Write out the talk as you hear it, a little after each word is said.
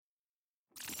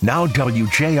Now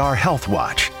WJR Health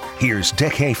Watch. Here's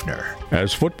Dick Haefner.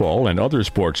 As football and other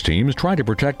sports teams try to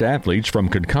protect athletes from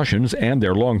concussions and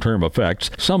their long-term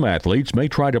effects, some athletes may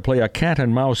try to play a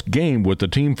cat-and-mouse game with the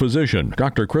team physician.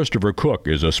 Dr. Christopher Cooke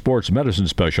is a sports medicine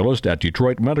specialist at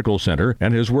Detroit Medical Center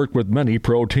and has worked with many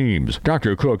pro teams.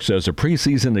 Dr. Cooke says a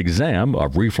preseason exam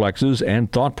of reflexes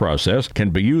and thought process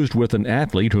can be used with an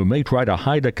athlete who may try to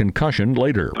hide a concussion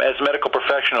later. As medical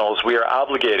professionals, we are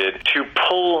obligated to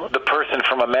pull the person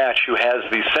from a match who has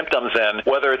these symptoms in,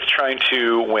 whether it's trying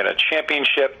to win a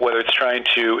championship, whether it's trying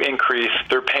to increase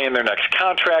their pay in their next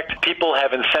contract. People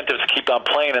have incentives to keep on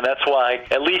playing, and that's why,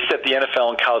 at least at the NFL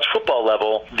and college football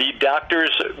level, the doctors,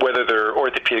 whether they're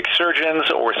orthopedic surgeons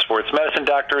or sports medicine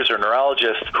doctors or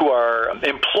neurologists who are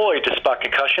employed to spot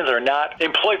concussions, are not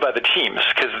employed by the teams,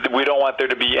 because we don't want there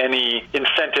to be any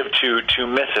incentive to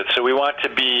miss it. So we want to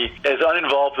be as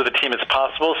uninvolved with the team as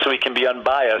possible so we can be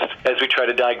unbiased as we try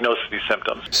to diagnose these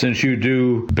symptoms. Since you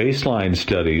do baseline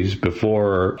studies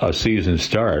before a season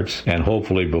starts, and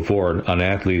hopefully before an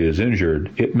athlete is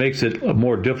injured, it makes it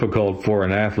more difficult for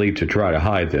an athlete to try to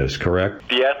hide this, correct?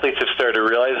 The athletes have started to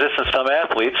realize this, and some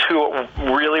athletes who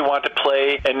really want to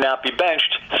play and not be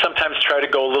benched sometimes try to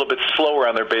go a little bit slower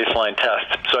on their baseline test.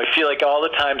 So I feel like all the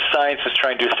time science is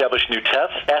trying to establish new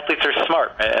tests. Athletes are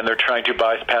smart, and they're trying to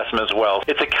bypass them as well.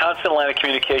 It's a constant line of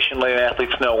communication letting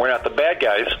athletes know we're not the bad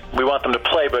guys. We want them to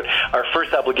play, but our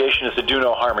first obligation is to do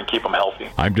no harm and keep them healthy.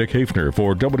 I'm Dick Haefner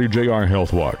for WJR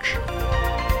Health Watch.